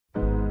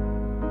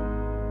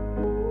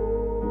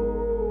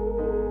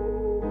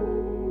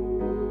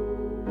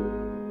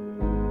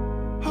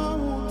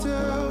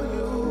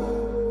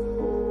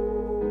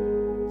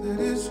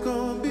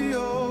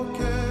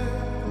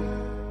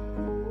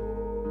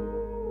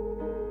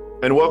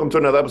And welcome to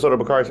another episode of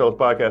Bakari Sellers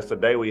Podcast.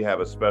 Today we have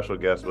a special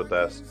guest with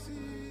us.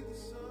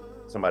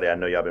 Somebody I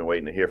know y'all been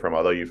waiting to hear from,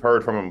 although you've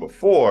heard from him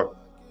before,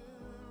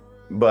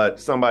 but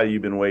somebody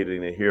you've been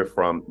waiting to hear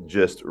from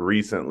just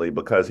recently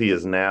because he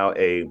is now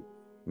a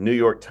New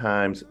York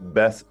Times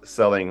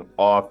best-selling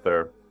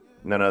author,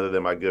 none other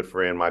than my good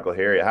friend Michael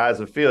Harriot. How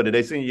does it feel? Did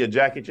they send you your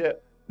jacket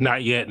yet?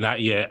 Not yet,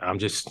 not yet.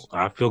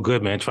 I feel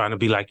good, man. Trying to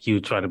be like you,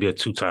 trying to be a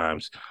two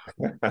times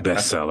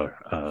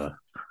bestseller.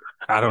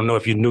 I don't know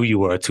if you knew you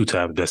were a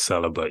two-time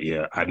bestseller, but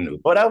yeah, I knew.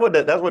 Well,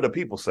 that's what the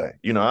people say.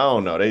 I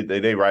don't know.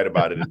 They write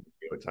about it in the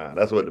New York Times.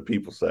 That's what the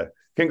people say.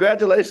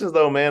 Congratulations,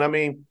 though, man. I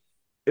mean,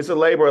 it's a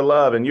labor of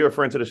love, and you're a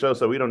friend to the show,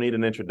 so we don't need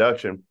an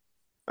introduction.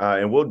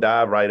 And we'll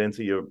dive right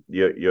into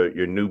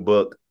your new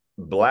book,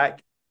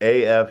 Black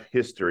AF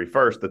History.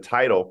 First, the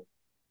title.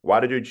 Why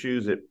did you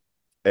choose it,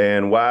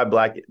 and why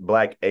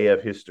Black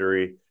AF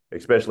History,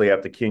 especially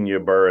after Kenya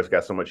Burris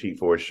got so much heat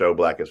for his show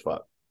Black as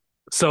Fuck?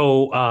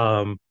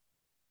 So,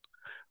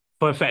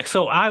 fun fact.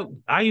 So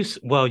I used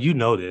well, you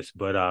know this,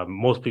 but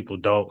most people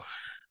don't.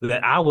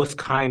 That I was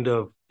kind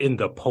of in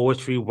the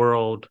poetry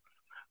world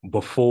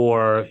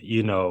before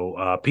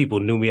people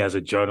knew me as a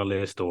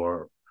journalist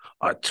or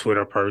a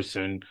Twitter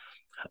person.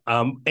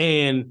 And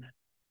ain't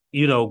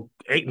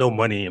no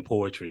money in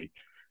poetry.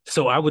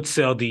 So I would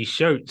sell these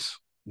shirts,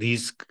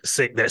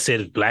 that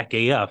said Black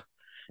AF.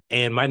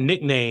 And my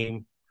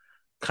nickname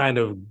kind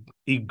of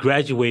he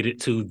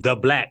graduated to the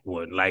Black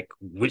one. Like,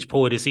 which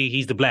poet is he?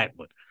 He's the Black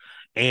one.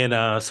 And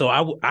so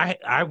I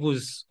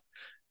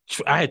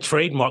had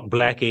trademarked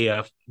Black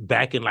AF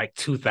back in like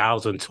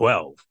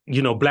 2012.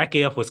 Black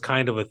AF was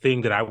kind of a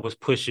thing that I was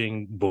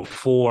pushing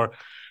before.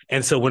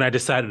 And so when I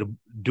decided to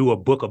do a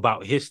book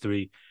about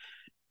history,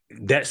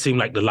 that seemed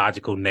like the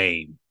logical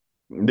name.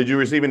 Did you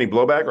receive any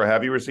blowback, or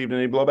have you received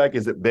any blowback?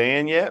 Is it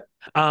banned yet?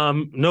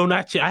 No,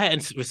 not yet. I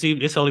hadn't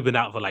received. It's only been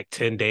out for like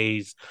 10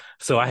 days,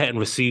 so I hadn't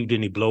received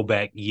any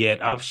blowback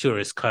yet. I'm sure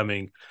it's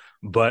coming,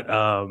 but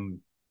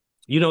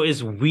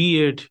it's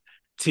weird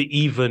to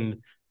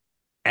even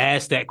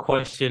ask that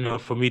question, or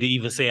for me to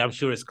even say I'm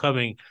sure it's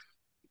coming.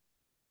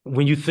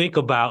 When you think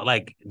about,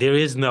 like, there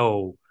is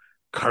no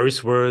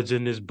curse words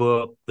in this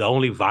book. The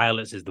only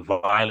violence is the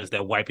violence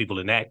that white people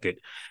enacted.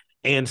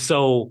 And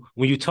so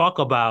when you talk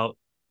about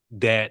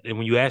that, and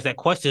when you ask that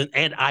question,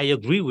 and I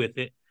agree with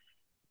it,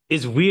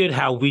 it's weird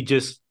how we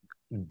just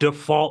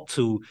default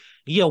to,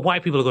 yeah,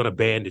 white people are going to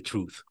ban the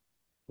truth,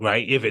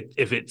 right? If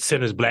it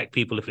centers Black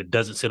people, if it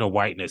doesn't center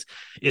whiteness,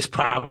 it's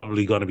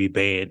probably going to be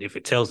banned. If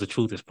it tells the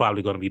truth, it's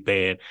probably going to be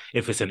banned.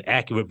 If it's an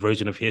accurate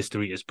version of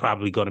history, it's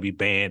probably going to be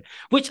banned,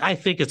 which I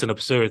think is an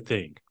absurd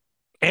thing.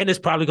 And it's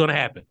probably going to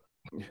happen.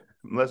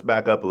 Let's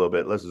back up a little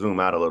bit. Let's zoom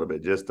out a little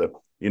bit just to,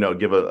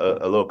 give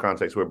a little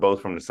context. We're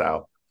both from the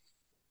South,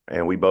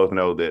 and we both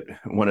know that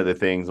one of the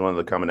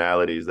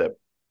commonalities that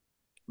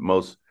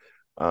most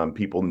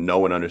people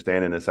know and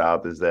understand in the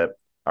South is that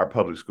our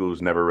public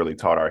schools never really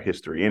taught our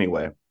history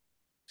anyway.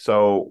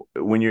 So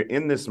when you're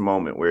in this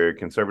moment where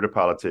conservative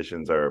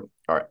politicians are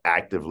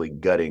actively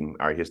gutting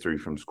our history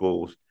from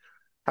schools,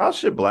 how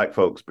should Black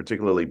folks,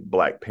 particularly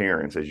Black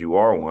parents, as you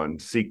are one,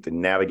 seek to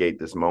navigate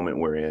this moment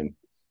we're in,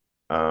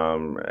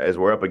 as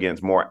we're up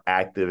against more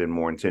active and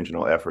more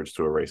intentional efforts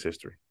to erase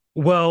history?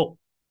 Well,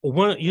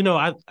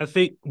 I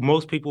think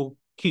most people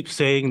keep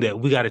saying that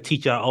we got to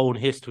teach our own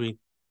history,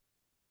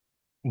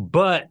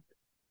 but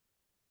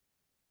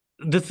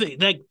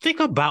think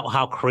about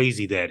how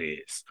crazy that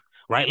is,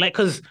 right? Like,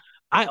 because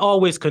I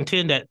always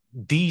contend that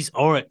these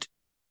aren't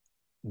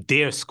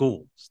their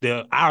schools;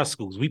 they're our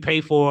schools. We pay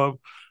for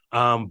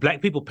them.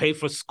 Black people pay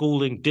for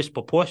schooling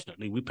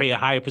disproportionately. We pay a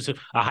higher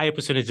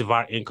percentage of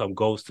our income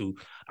goes to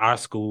our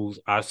schools.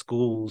 Our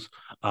schools,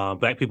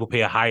 Black people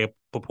pay a higher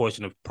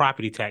proportion of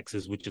property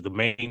taxes, which is the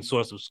main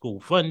source of school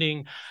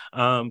funding.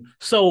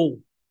 So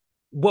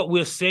what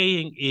we're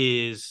saying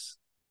is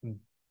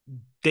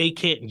they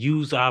can't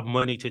use our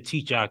money to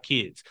teach our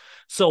kids.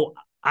 So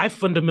I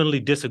fundamentally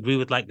disagree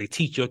with, like, they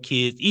teach your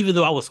kids. Even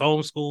though I was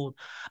homeschooled,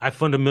 I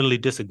fundamentally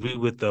disagree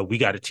with we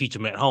got to teach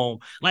them at home.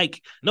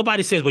 Like,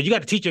 nobody says, well, you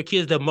got to teach your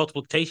kids their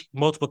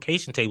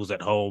multiplication tables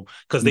at home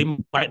because they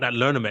might not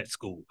learn them at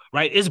school,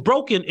 right? It's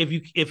broken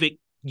if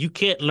you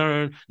can't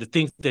learn the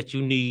things that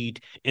you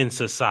need in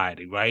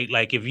society, right?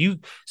 Like, if you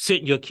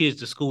sent your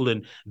kids to school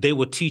and they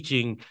were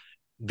teaching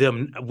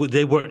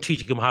they weren't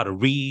teaching them how to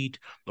read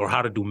or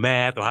how to do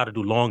math or how to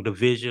do long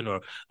division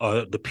or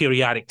the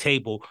periodic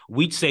table,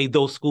 we'd say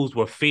those schools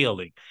were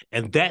failing.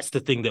 And that's the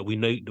thing that we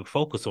need to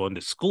focus on,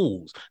 the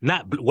schools,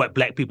 not what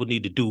Black people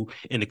need to do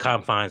in the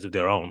confines of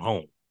their own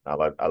home.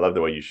 I love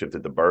the way you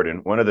shifted the burden.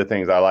 One of the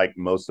things I like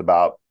most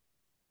about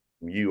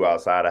you,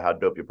 outside of how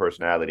dope your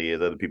personality is,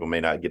 other people may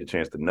not get a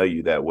chance to know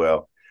you that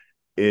well,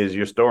 is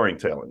your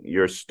storytelling.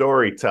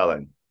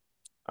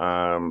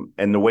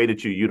 And the way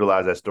that you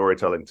utilize that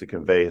storytelling to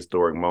convey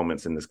historic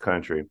moments in this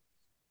country,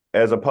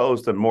 as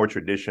opposed to more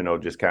traditional,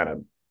 just kind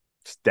of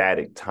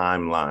static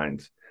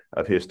timelines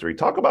of history.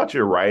 Talk about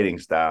your writing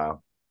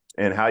style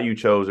and how you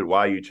chose it,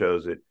 why you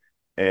chose it,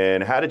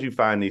 and how did you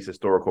find these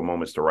historical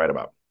moments to write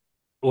about?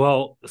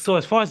 Well, so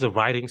as far as the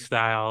writing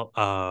style,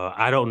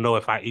 I don't know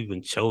if I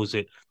even chose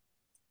it.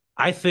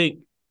 I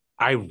think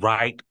I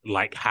write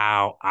like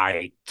how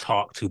I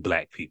talk to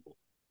Black people.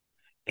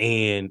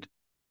 And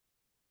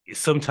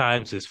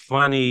sometimes it's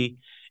funny,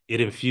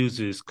 it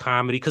infuses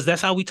comedy, because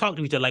that's how we talk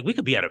to each other. Like we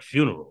could be at a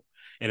funeral.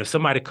 And if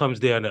somebody comes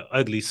there in an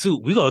ugly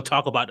suit, we're gonna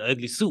talk about the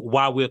ugly suit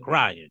while we're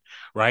crying,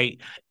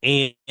 right?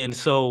 And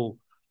so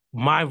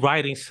my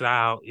writing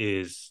style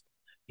is,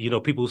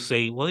 people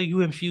say, well,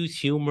 you infuse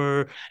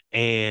humor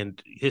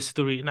and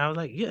history. And I was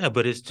like, yeah,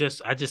 but it's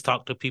just I just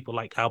talk to people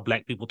like how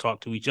Black people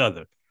talk to each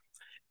other.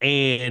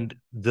 And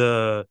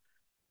the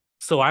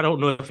so I don't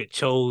know if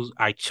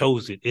I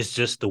chose it. It's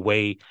just the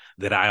way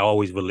that I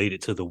always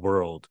related to the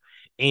world.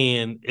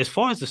 And as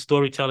far as the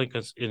storytelling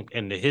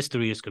and the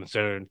history is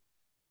concerned,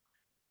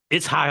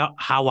 it's how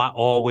I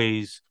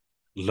always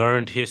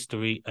learned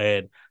history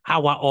and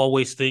how I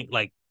always think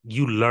like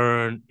you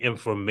learn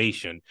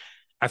information.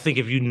 I think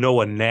if you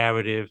know a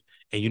narrative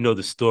and you know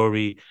the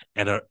story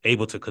and are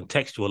able to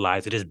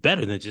contextualize it, is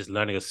better than just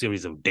learning a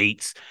series of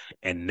dates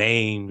and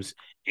names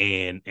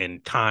and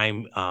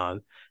time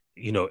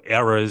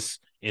eras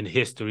in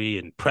history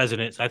and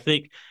presidents. I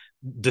think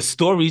the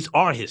stories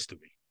are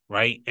history,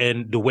 right?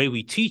 And the way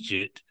we teach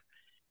it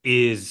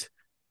is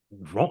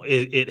wrong.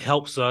 It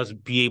helps us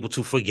be able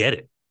to forget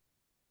it.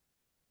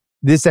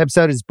 This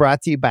episode is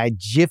brought to you by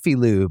Jiffy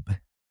Lube.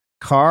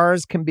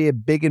 Cars can be a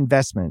big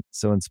investment,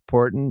 so it's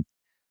important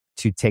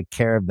to take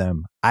care of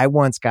them. I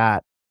once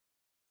got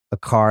a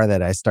car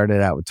that I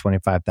started out with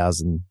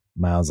 25,000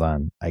 miles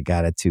on. I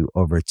got it to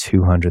over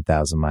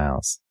 200,000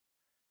 miles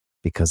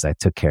because I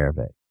took care of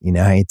it. You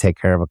know how you take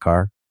care of a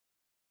car?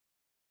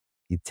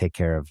 You take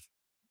care of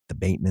the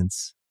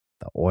maintenance,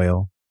 the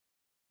oil,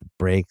 the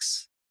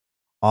brakes,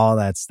 all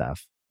that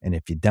stuff. And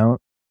if you don't,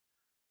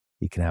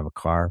 you can have a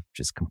car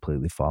just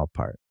completely fall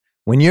apart.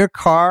 When your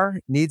car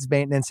needs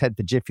maintenance, head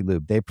to Jiffy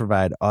Lube. They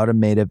provide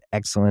automotive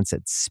excellence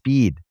at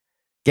speed.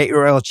 Get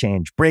your oil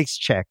change, brakes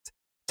checked,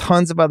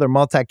 tons of other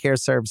multi-care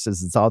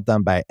services. It's all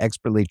done by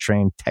expertly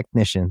trained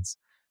technicians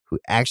who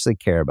actually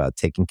care about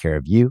taking care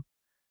of you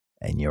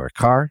and your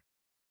car.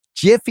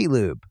 Jiffy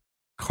Lube,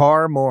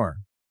 car more.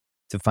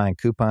 To find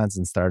coupons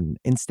and start an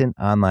instant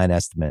online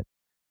estimate,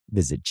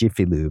 visit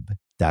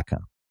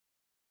jiffylube.com.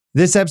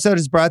 This episode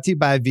is brought to you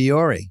by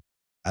Viore.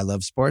 I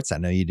love sports. I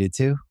know you do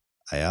too.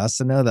 I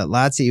also know that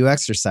lots of you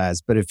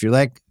exercise, but if you're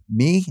like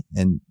me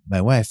and my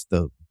wife,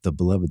 the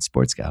beloved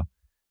sports gal,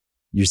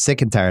 you're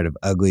sick and tired of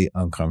ugly,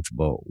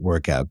 uncomfortable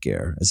workout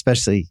gear.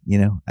 Especially,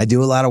 I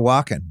do a lot of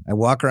walking. I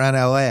walk around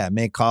LA. I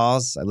make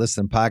calls. I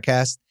listen to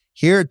podcasts.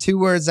 Here are two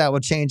words that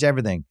will change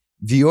everything.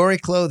 Viore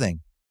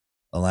Clothing,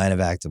 a line of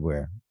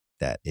activewear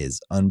that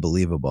is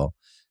unbelievable.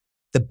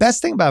 The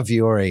best thing about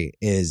Viore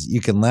is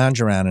you can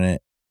lounge around in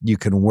it. You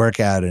can work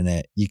out in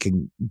it. You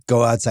can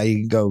go outside.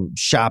 You can go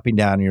shopping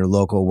down in your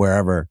local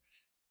wherever.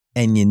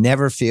 And you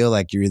never feel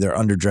like you're either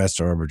underdressed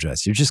or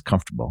overdressed. You're just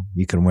comfortable.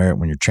 You can wear it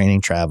when you're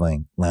training,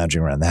 traveling,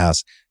 lounging around the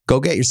house. Go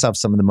get yourself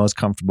some of the most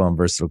comfortable and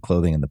versatile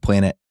clothing on the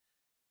planet.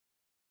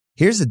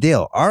 Here's the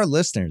deal. Our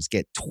listeners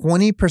get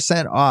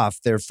 20%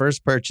 off their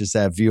first purchase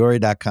at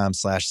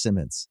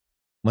Viore.com/Simmons.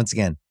 Once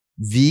again,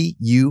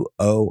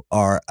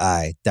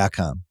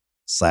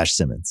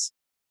 VUORI.com/Simmons.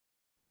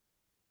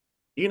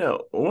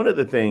 One of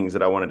the things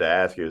that I wanted to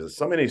ask you is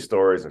so many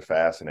stories are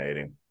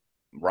fascinating.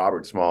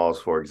 Robert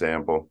Smalls, for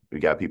example, we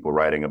got people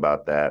writing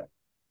about that.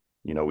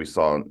 We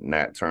saw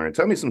Nat Turner.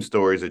 Tell me some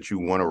stories that you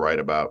want to write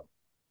about.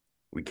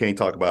 We can't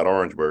talk about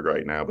Orangeburg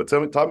right now, but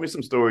talk me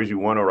some stories you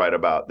want to write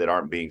about that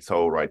aren't being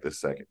told right this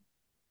second.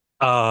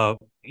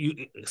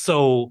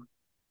 So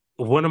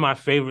one of my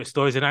favorite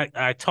stories, and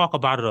I talk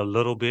about it a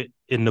little bit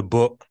in the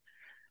book,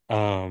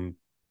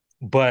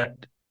 but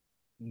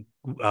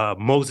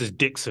Moses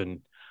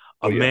Dixon,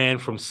 a man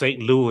from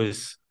St.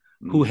 Louis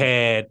who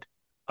had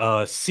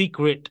a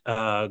secret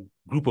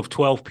group of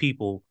 12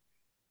 people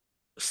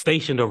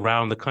stationed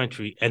around the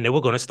country, and they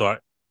were going to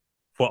start,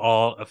 for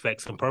all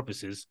effects and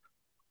purposes,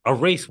 a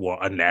race war,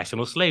 a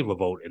national slave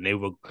revolt. And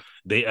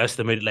they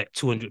estimated like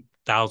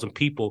 200,000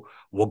 people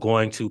were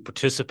going to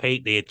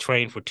participate. They had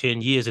trained for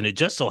 10 years, and it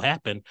just so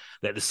happened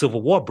that the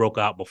Civil War broke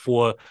out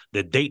before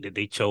the date that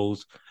they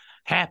chose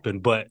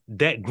happened. But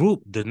that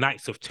group, the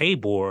Knights of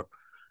Tabor,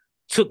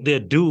 took their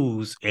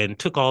dues and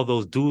took all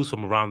those dues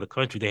from around the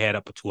country. They had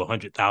up to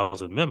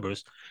 100,000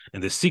 members.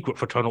 And the secret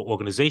fraternal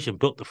organization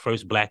built the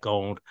first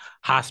Black-owned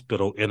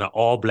hospital in an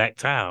all-Black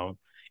town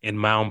in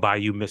Mound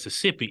Bayou,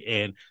 Mississippi.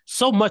 And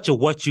so much of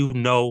what you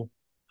know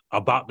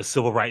about the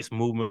civil rights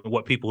movement,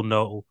 what people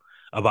know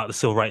about the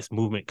civil rights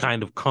movement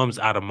kind of comes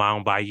out of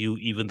Mound Bayou,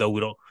 even though we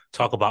don't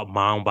talk about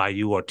Mound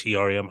Bayou or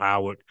TRM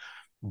Howard.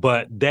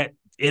 But that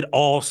it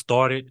all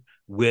started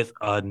with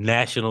a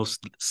national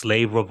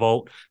slave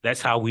revolt.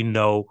 That's how we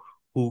know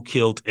who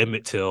killed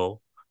Emmett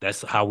Till.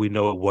 That's how we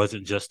know it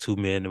wasn't just two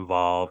men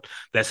involved.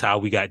 That's how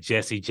we got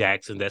Jesse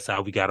Jackson. That's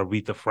how we got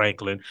Aretha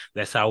Franklin.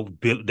 That's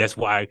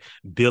why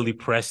Billy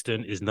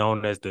Preston is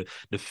known as the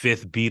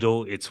fifth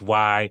Beatle. It's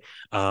why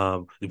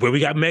where we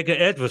got Medgar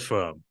Evers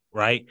from,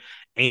 right?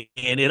 And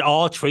it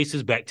all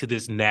traces back to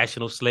this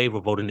national slave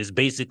revolt, and it's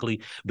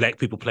basically black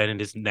people planning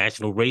this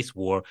national race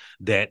war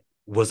that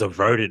was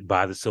averted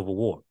by the Civil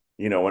War.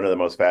 One of the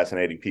most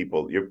fascinating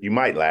people, you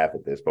might laugh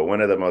at this, but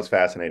one of the most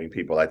fascinating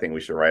people I think we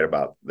should write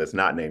about that's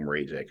not named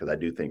Ray J, because I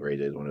do think Ray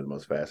J is one of the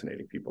most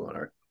fascinating people on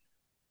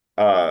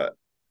earth.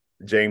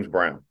 James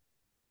Brown.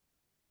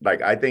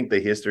 Like, I think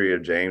the history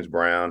of James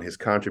Brown, his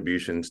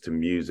contributions to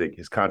music,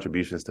 his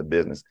contributions to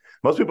business.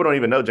 Most people don't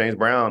even know James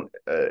Brown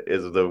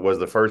was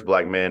the first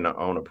black man to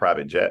own a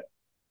private jet.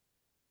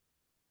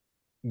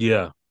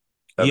 Yeah.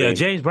 I Yeah, mean,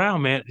 James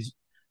Brown, man.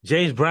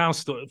 James Brown,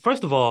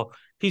 first of all,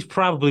 he's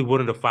probably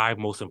one of the 5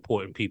 most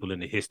important people in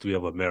the history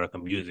of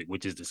American music,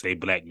 which is to say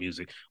black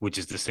music, which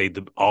is to say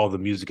all the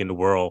music in the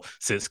world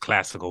since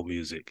classical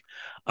music.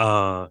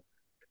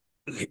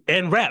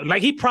 And rap.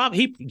 Like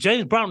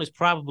James Brown is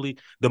probably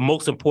the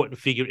most important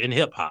figure in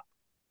hip hop.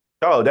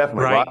 oh,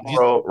 definitely Right?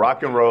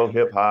 rock and roll,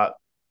 hip hop,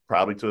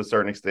 probably to a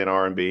certain extent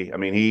R&B. I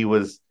mean,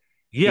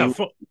 Yeah,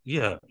 he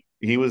yeah.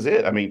 he was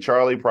it. I mean,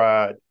 Charlie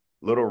Pride,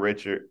 Little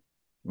Richard.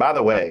 By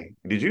the way,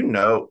 did you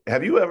know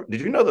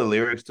the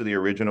lyrics to the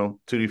original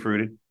Tutti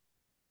Frutti?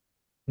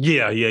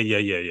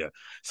 Yeah.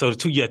 So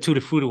Tutti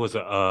Frutti was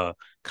a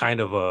kind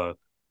of a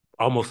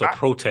almost a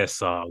protest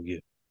song. Yeah.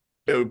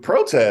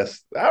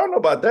 Protest. I don't know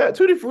about that.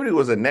 Tutti Frutti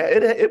was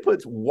it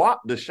puts WAP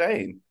to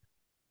shame.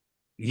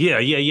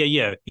 Yeah.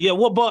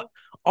 Well, but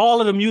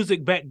all of the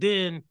music back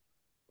then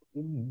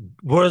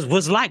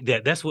was like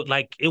that. That's what,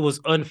 like, it was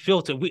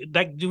unfiltered.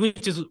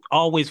 Which is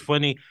always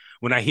funny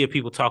when I hear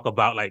people talk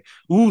about, like,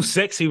 ooh,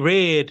 Sexy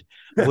Red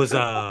was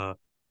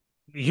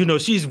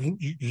she's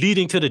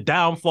leading to the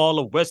downfall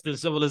of Western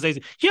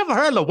civilization. You ever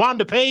heard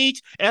LaWanda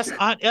Page,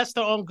 Aunt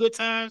Esther on Good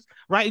Times,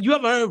 right? You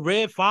ever heard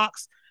Red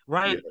Fox,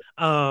 right?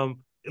 Yeah.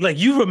 Like,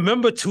 you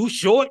remember Too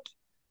Short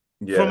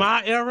from Yes.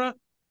 our era,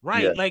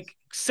 right? Yes. Like,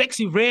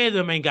 Sexy Red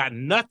them ain't got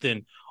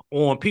nothing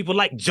on people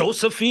like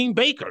Josephine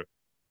Baker,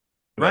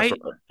 That's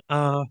right?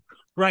 right.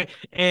 Right.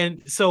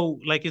 And so,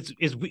 like,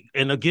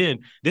 and again,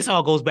 this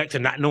all goes back to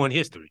not knowing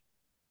history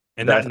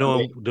and not That's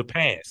knowing the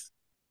past.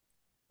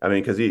 I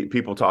mean, because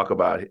people talk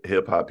about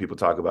hip hop, people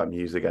talk about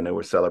music. I know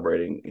we're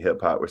celebrating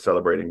hip hop, we're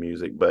celebrating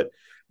music, but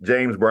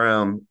James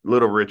Brown,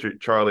 Little Richard,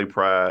 Charlie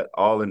Pride,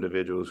 all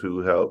individuals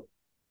who helped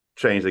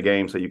change the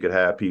game so you could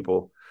have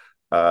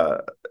uh,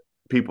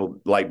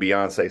 people like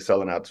Beyonce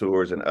selling out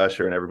tours and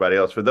Usher and everybody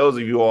else. For those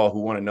of you all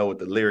who want to know what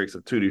the lyrics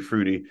of Tutti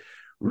Frutti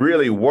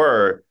really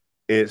were,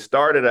 it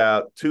started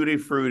out Tutti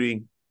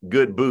Frutti,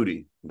 good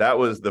booty. That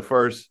was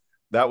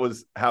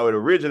how it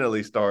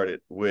originally started,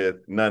 with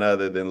none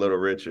other than Little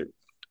Richard.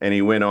 And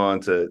he went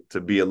on to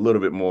be a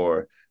little bit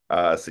more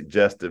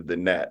suggestive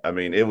than that. I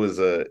mean, it was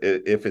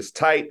if it's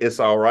tight, it's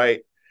all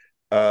right.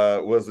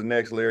 Was the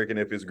next lyric, and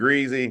if it's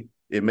greasy,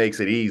 it makes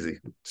it easy.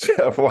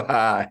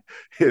 FYI,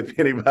 if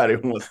anybody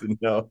wants to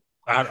know.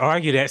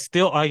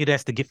 Still argue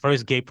that's the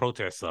first gay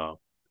protest song.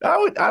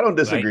 I don't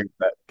disagree Like, with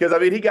that, because I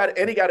mean he got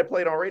it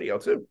played on radio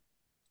too.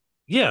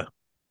 yeah.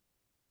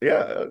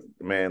 Yeah,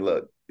 man.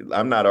 Look,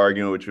 I'm not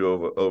arguing with you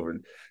over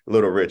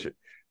Little Richard.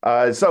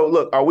 So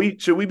look,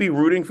 should we be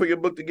rooting for your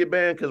book to get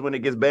banned? Because when it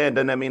gets banned,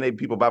 doesn't that mean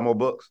people buy more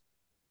books?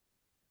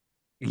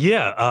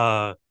 Yeah.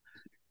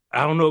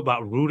 I don't know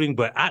about rooting,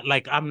 but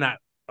I'm not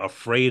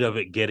afraid of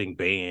it getting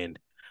banned.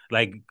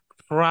 Like,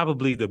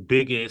 probably the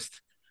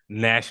biggest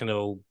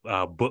national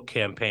book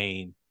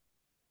campaign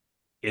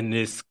in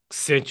this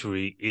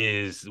century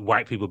is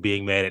white people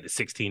being mad at the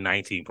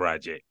 1619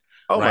 Project,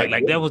 Oh my right?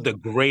 Like, that was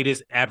goodness. the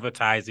greatest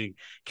advertising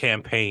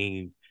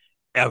campaign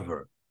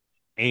ever.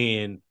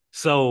 And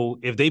so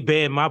if they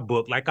ban my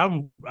book,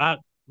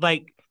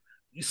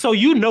 so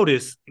you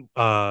notice,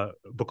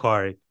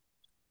 Bakari,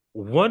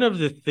 one of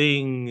the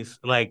things,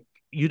 like,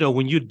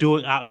 when you're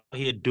doing out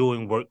here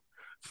doing work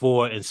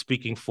for and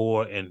speaking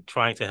for and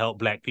trying to help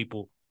black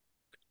people,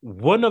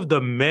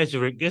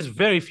 there's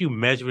very few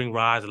measuring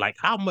rods, like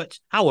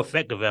how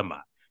effective am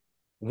I?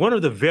 One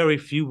of the very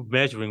few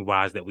measuring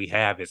rods that we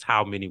have is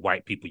how many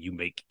white people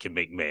can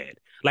make mad.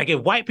 Like,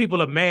 if white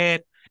people are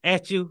mad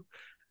at you,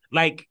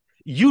 like,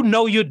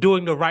 you're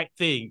doing the right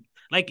thing.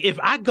 Like, if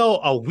I go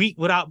a week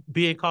without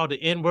being called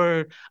the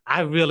N-word,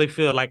 I really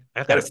feel like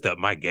I gotta step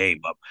my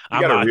game up.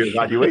 You got I'm to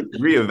out.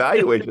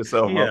 reevaluate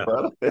yourself, my Yeah.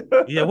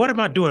 brother. Yeah. What am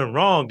I doing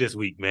wrong this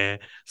week, man?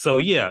 So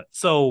yeah.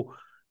 So,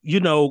 you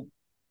know,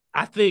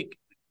 I think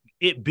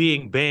it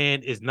being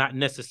banned is not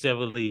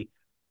necessarily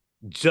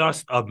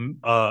just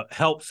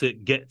helps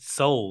it get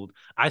sold.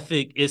 I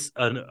think it's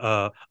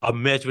a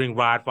measuring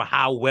rod for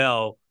how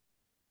well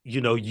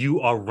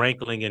you are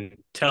rankling and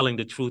telling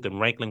the truth and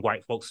rankling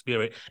white folks'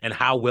 spirit, and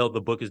how well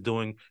the book is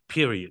doing,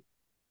 period.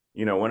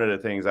 One of the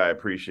things I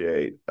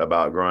appreciate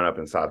about growing up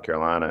in South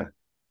Carolina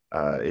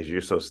is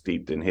you're so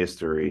steeped in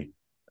history,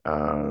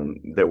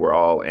 that we're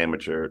all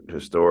amateur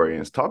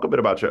historians. Talk a bit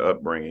about your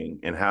upbringing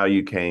and how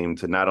you came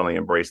to not only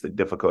embrace the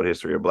difficult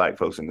history of Black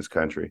folks in this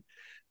country,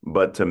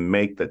 but to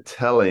make the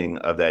telling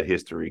of that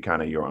history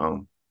kind of your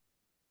own.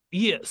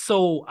 Yeah,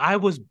 so I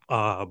was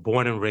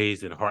born and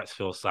raised in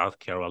Hartsville, South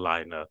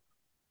Carolina.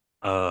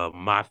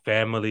 My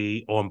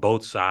family on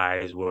both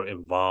sides were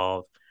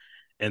involved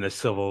in the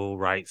civil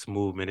rights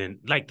movement and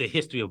like the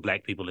history of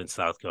Black people in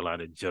South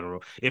Carolina in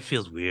general. It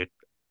feels weird,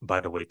 by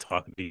the way,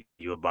 talking to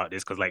you about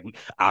this because like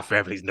our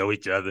families know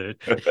each other.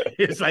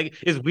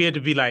 It's weird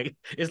to be like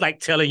it's like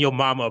telling your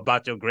mama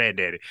about your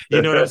granddaddy.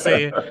 You know what I'm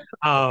saying?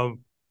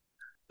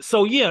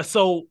 So yeah,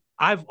 so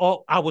I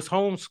was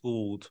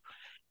homeschooled,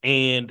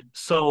 and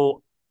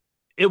so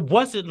it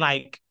wasn't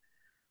like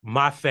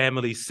my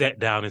family sat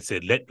down and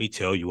said, "Let me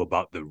tell you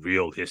about the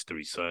real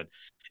history, son."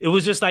 It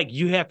was just like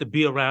you have to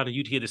be around and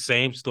you'd hear the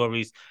same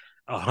stories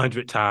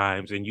 100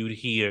 times, and you'd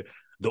hear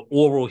the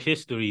oral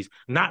histories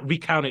not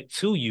recounted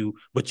to you,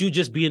 but you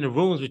just be in the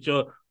rooms with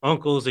your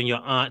uncles and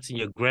your aunts and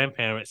your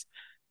grandparents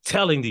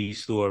telling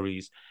these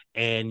stories,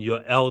 and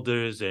your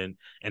elders and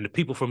the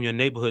people from your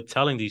neighborhood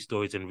telling these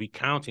stories and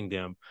recounting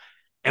them.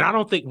 And I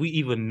don't think we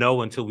even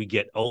know until we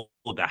get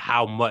older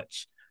how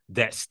much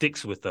that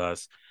sticks with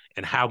us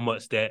and how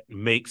much that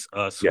makes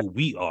us Yeah. who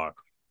we are.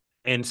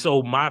 And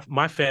so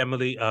my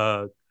family,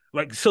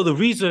 so the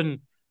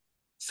reason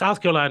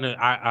South Carolina,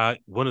 I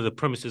one of the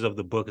premises of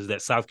the book is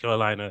that South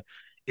Carolina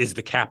is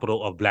the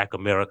capital of Black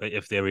America,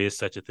 if there is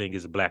such a thing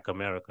as Black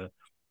America.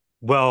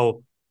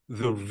 Well,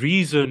 the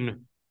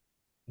reason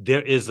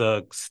there is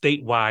a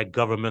statewide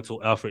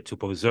governmental effort to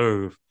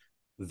preserve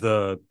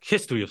the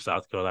history of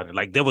South Carolina.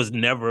 Like there was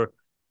never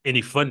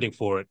any funding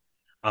for it.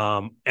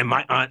 And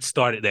my aunt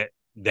started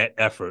that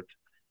effort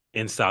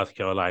in South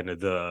Carolina,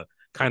 the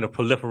kind of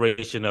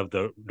proliferation of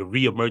the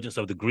reemergence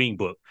of the Green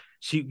Book.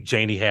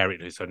 Janie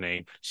Harriot is her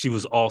name. She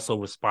was also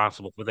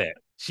responsible for that.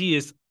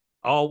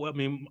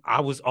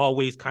 I was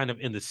always kind of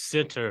in the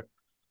center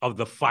of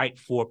the fight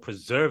for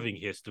preserving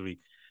history.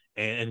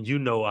 And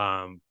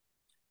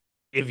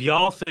if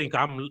y'all think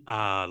I'm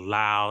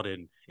loud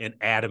and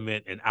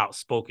adamant and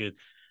outspoken,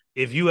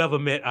 if you ever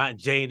met Aunt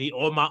Janie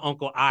or my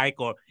Uncle Ike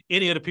or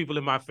any of the people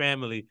in my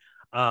family,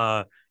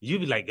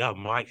 you'd be like, "Oh,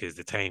 Mike is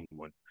the tame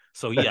one."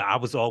 So yeah, I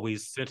was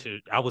always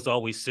centered. I was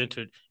always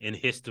centered in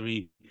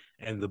history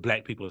and the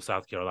Black people of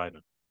South Carolina.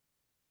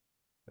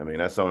 I mean,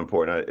 that's so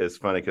important. It's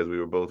funny because we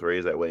were both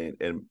raised that way,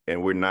 and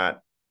we're not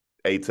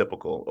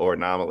atypical or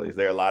anomalies.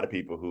 There are a lot of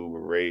people who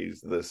were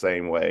raised the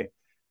same way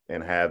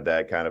and have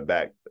that kind of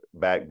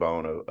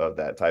backbone of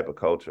that type of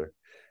culture.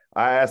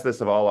 I ask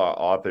this of all our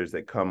authors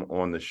that come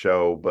on the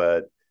show,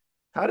 but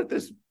how did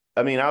this,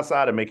 I mean,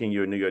 outside of making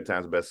you a New York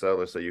Times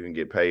bestseller so you can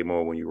get paid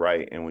more when you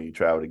write and when you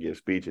travel to give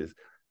speeches,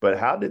 but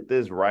how did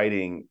this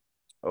writing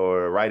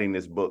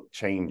this book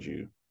change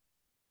you?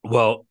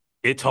 Well,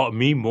 it taught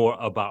me more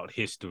about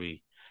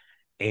history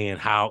and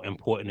how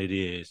important it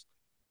is,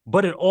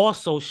 but it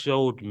also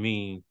showed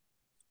me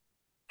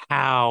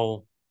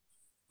how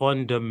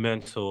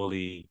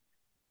fundamentally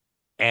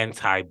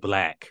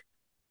anti-Black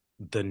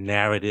the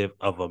narrative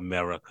of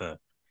America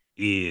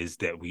is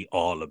that we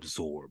all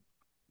absorb,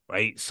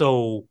 right?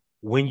 So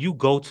when you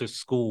go to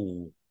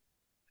school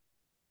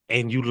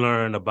and you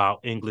learn about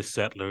English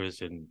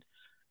settlers and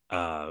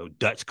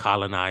Dutch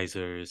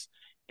colonizers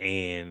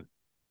and,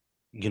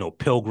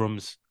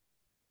 pilgrims,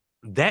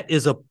 that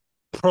is a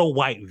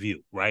pro-white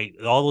view, right?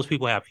 All those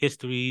people have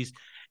histories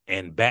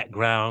and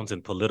backgrounds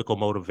and political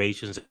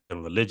motivations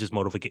and religious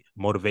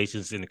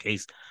motivations in the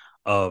case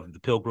of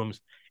the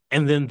pilgrims.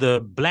 And then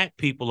the Black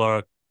people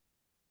are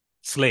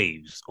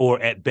slaves,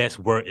 or at best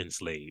were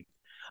enslaved.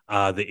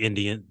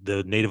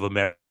 The Native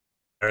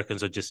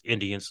Americans are just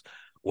Indians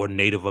or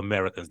Native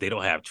Americans. They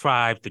don't have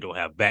tribes, they don't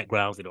have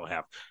backgrounds, they don't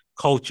have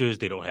cultures,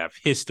 they don't have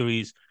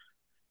histories.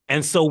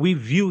 And so we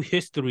view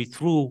history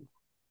through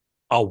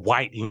a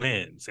white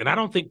lens. And I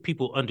don't think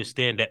people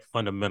understand that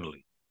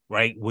fundamentally,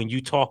 right? When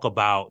you talk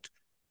about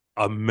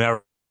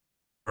America,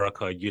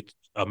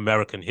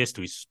 American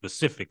history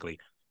specifically,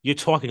 you're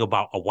talking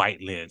about a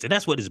white lens. And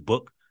that's what this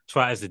book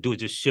tries to do,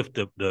 just shift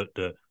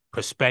the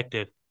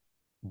perspective.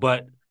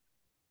 But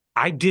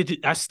I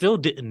still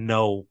didn't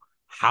know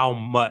how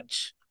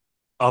much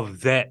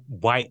of that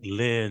white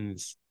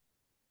lens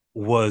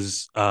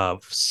was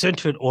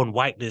centered on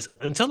whiteness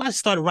until I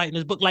started writing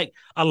this book. Like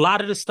a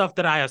lot of the stuff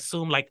that I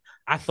assumed, like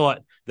I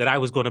thought that I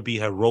was going to be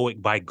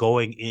heroic by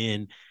going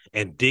in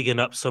and digging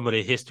up some of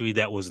the history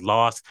that was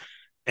lost.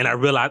 And I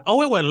realized,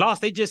 oh, it wasn't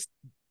lost. They just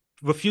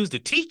refused to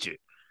teach it,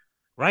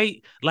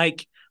 right?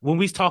 Like when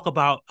we talk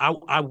about,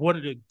 I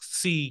wanted to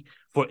see,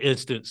 for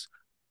instance,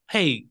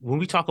 hey, when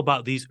we talk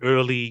about these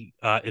early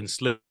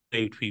enslaved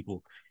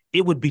people,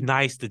 it would be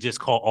nice to just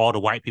call all the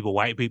white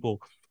people.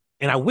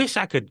 And I wish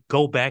I could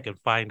go back and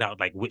find out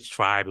like which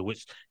tribe and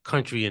which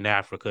country in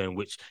Africa and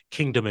which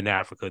kingdom in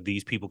Africa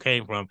these people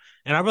came from.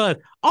 And I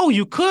realized, oh,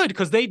 you could,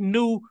 because they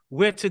knew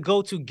where to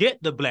go to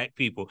get the Black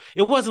people.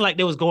 It wasn't like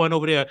they was going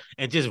over there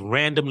and just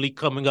randomly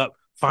coming up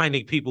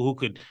finding people who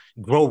could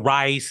grow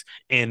rice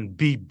and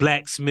be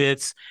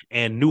blacksmiths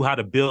and knew how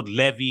to build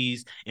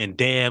levees and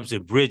dams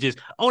and bridges.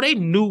 Oh, they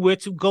knew where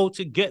to go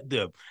to get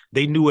them.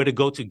 They knew where to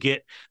go to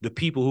get the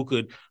people who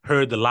could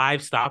herd the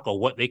livestock, or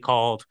what they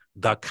called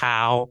the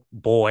cow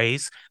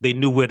boys. They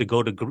knew where to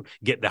go to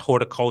get the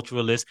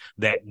horticulturalists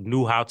that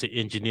knew how to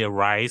engineer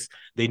rice.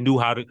 They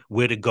knew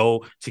where to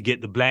go to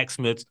get the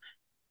blacksmiths.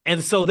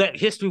 And so that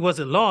history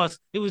wasn't lost.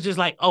 It was just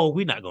like, oh,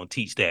 we're not going to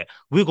teach that.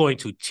 We're going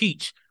to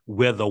teach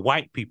where the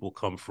white people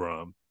come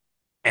from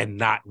and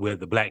not where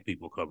the black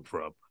people come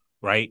from,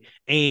 right?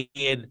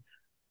 And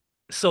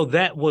so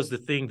that was the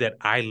thing that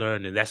I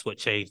learned, and that's what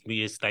changed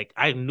me. It's like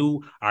I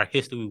knew our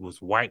history was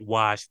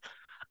whitewashed.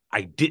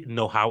 I didn't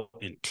know how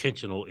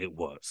intentional it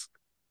was.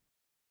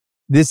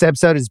 This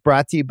episode is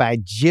brought to you by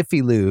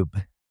Jiffy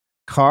Lube.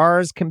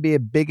 Cars can be a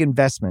big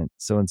investment,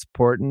 so it's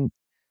important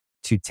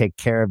to take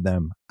care of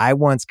them. I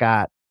once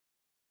got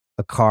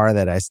a car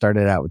that I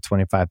started out with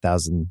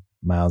 25,000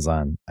 miles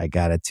on. I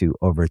got it to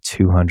over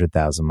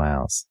 200,000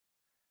 miles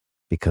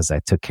because I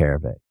took care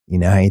of it. You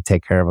know how you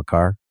take care of a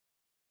car?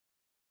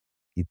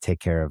 You take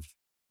care of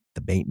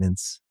the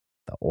maintenance,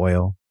 the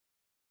oil,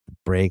 the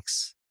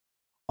brakes,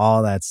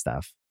 all that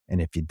stuff.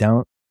 And if you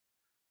don't,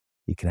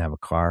 you can have a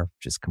car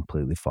just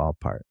completely fall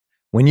apart.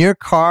 When your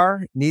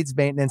car needs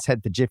maintenance,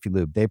 head to Jiffy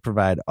Lube. They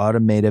provide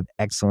automotive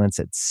excellence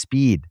at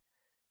speed.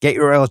 Get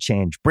your oil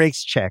change,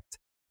 brakes checked,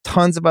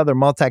 tons of other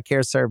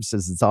multi-care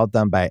services. It's all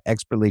done by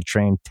expertly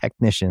trained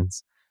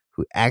technicians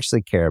who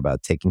actually care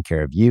about taking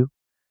care of you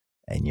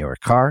and your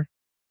car.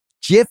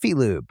 Jiffy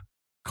Lube,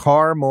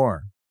 car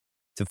more.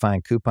 To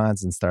find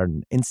coupons and start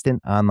an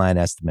instant online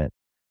estimate,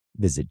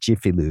 visit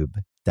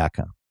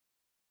jiffylube.com.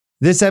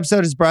 This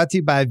episode is brought to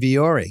you by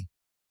Viore.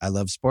 I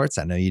love sports.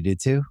 I know you do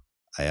too.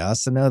 I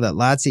also know that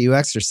lots of you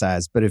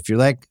exercise, but if you're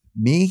like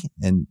me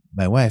and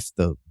my wife,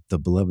 the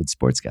beloved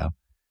sports gal,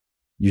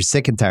 you're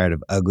sick and tired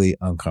of ugly,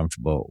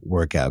 uncomfortable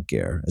workout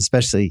gear.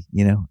 Especially,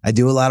 I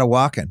do a lot of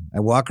walking.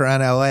 I walk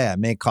around LA. I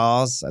make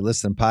calls. I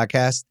listen to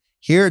podcasts.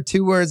 Here are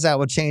 2 words that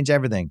will change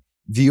everything.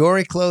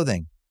 Viore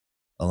Clothing,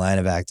 a line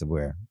of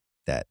activewear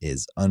that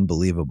is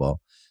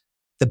unbelievable.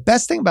 The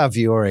best thing about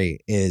Viore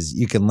is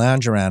you can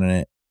lounge around in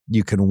it.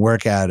 You can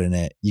work out in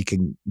it. You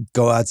can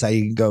go outside.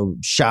 You can go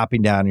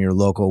shopping down in your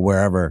local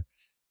wherever.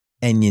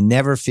 And you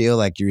never feel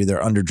like you're either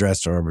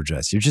underdressed or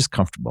overdressed. You're just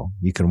comfortable.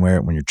 You can wear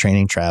it when you're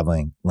training,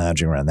 traveling,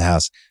 lounging around the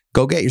house.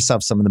 Go get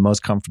yourself some of the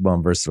most comfortable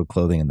and versatile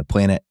clothing on the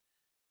planet.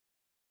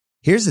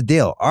 Here's the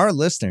deal. Our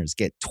listeners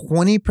get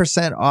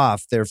 20%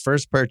 off their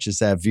first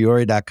purchase at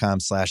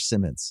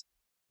Viore.com/Simmons.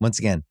 Once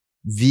again,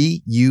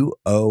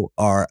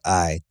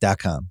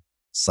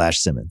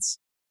 VUORI.com/Simmons.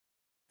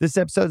 This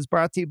episode is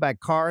brought to you by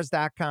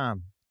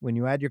Cars.com. When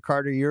you add your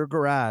car to your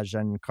garage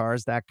on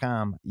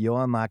Cars.com,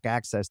 you'll unlock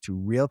access to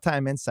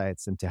real-time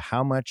insights into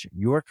how much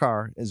your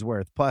car is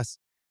worth. Plus,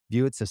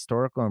 view its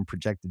historical and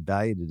projected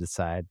value to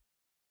decide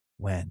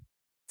when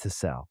to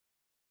sell.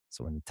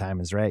 So when the time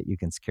is right, you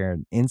can secure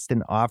an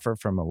instant offer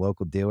from a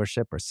local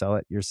dealership or sell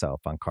it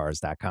yourself on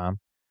Cars.com.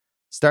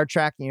 Start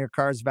tracking your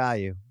car's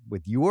value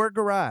with your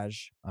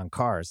garage on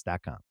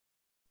Cars.com.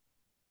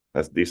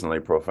 That's decently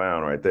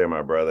profound right there,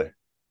 my brother.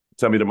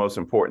 Tell me the most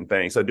important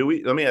thing. So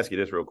let me ask you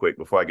this real quick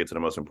before I get to the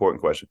most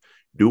important question.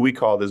 Do we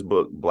call this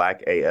book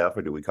Black AF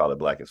or do we call it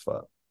Black as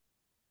Fuck?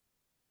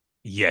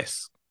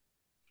 Yes.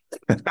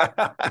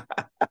 I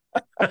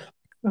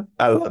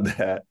love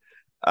that.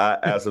 I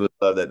absolutely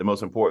love that. The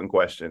most important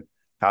question,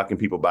 how can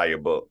people buy your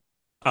book?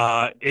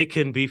 It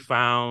can be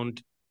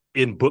found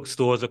in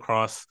bookstores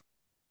across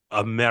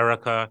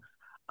America.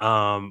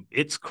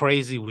 It's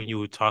crazy when you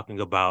were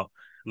talking about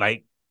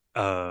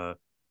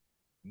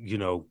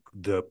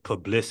the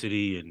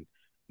publicity and,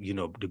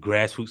 the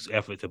grassroots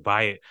effort to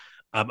buy it.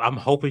 I'm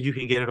hoping you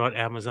can get it on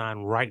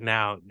Amazon right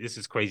now. This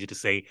is crazy to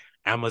say.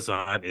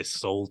 Amazon is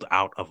sold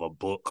out of a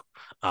book,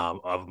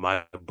 of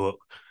my book.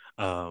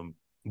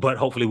 But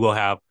hopefully we'll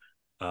have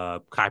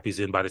copies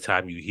in by the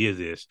time you hear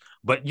this.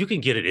 But you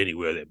can get it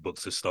anywhere that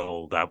books are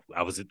sold.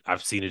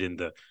 I've seen it in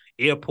the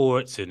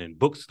airports and in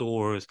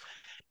bookstores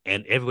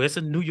and everywhere. It's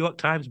a New York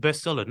Times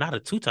bestseller, not a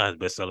 2 times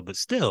bestseller, but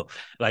still,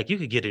 you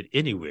could get it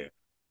anywhere.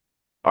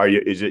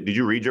 Did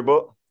you read your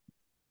book?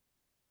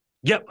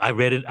 Yep, I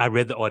read it. I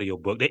read the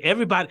audiobook.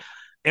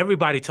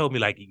 Everybody told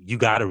me you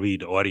got to read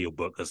the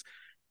audiobook because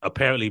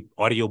apparently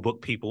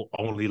audiobook people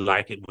only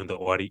like it when the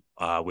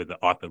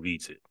author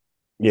reads it.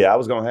 Yeah, I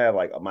was gonna have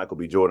a Michael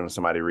B. Jordan or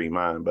somebody read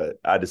mine, but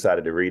I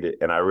decided to read it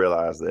and I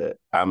realized that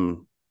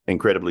I'm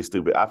incredibly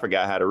stupid. I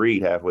forgot how to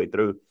read halfway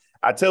through.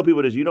 I tell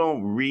people this: you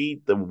don't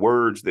read the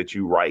words that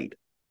you write.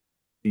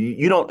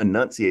 You don't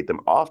enunciate them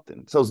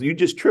often, so you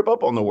just trip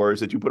up on the words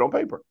that you put on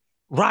paper.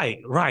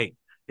 Right.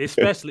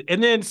 Especially,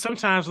 and then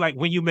sometimes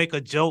when you make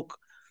a joke,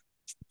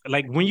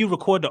 when you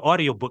record the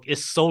audiobook,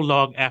 it's so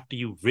long after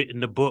you've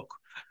written the book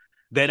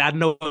that I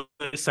know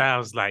it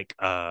sounds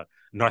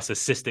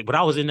narcissistic, but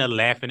I was in there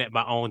laughing at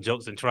my own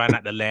jokes and trying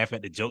not to laugh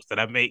at the jokes that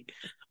I make.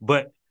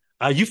 But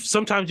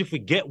sometimes you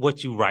forget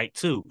what you write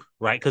too,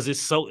 right? Because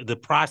the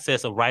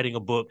process of writing a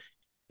book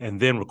and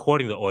then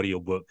recording the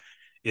audiobook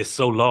is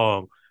so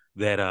long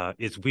that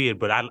it's weird.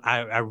 But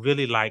I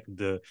really like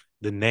the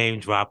name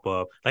drop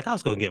of, like, I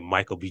was gonna get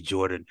Michael B.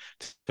 Jordan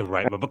to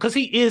write, because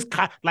he is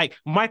like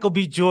Michael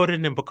B.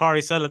 Jordan and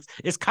Bakari Sellers.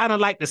 It's kind of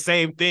like the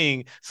same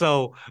thing.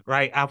 So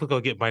right, I was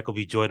gonna get Michael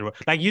B. Jordan.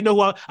 Like, you know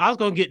what? I was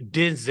gonna get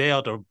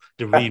Denzel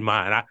to read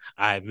mine.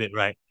 I admit,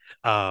 right?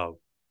 But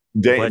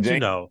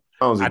James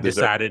I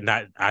decided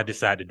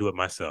to do it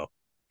myself.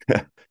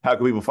 How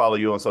can people follow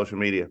you on social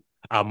media?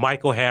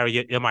 Michael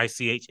Harriot,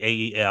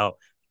 Michael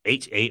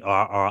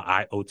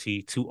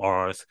Harriot, 2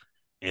 R's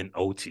and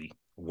OT,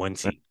 1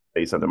 T.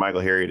 Hey, something.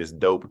 Michael Harriot is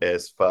dope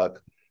as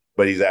fuck,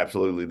 but he's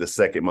absolutely the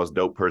second most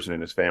dope person in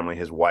his family.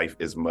 His wife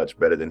is much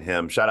better than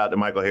him. Shout out to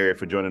Michael Harriot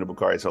for joining the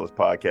Bakari Sellers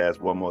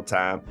podcast one more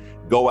time.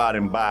 Go out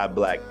and buy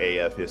Black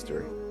AF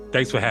History.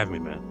 Thanks for having me,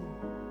 man.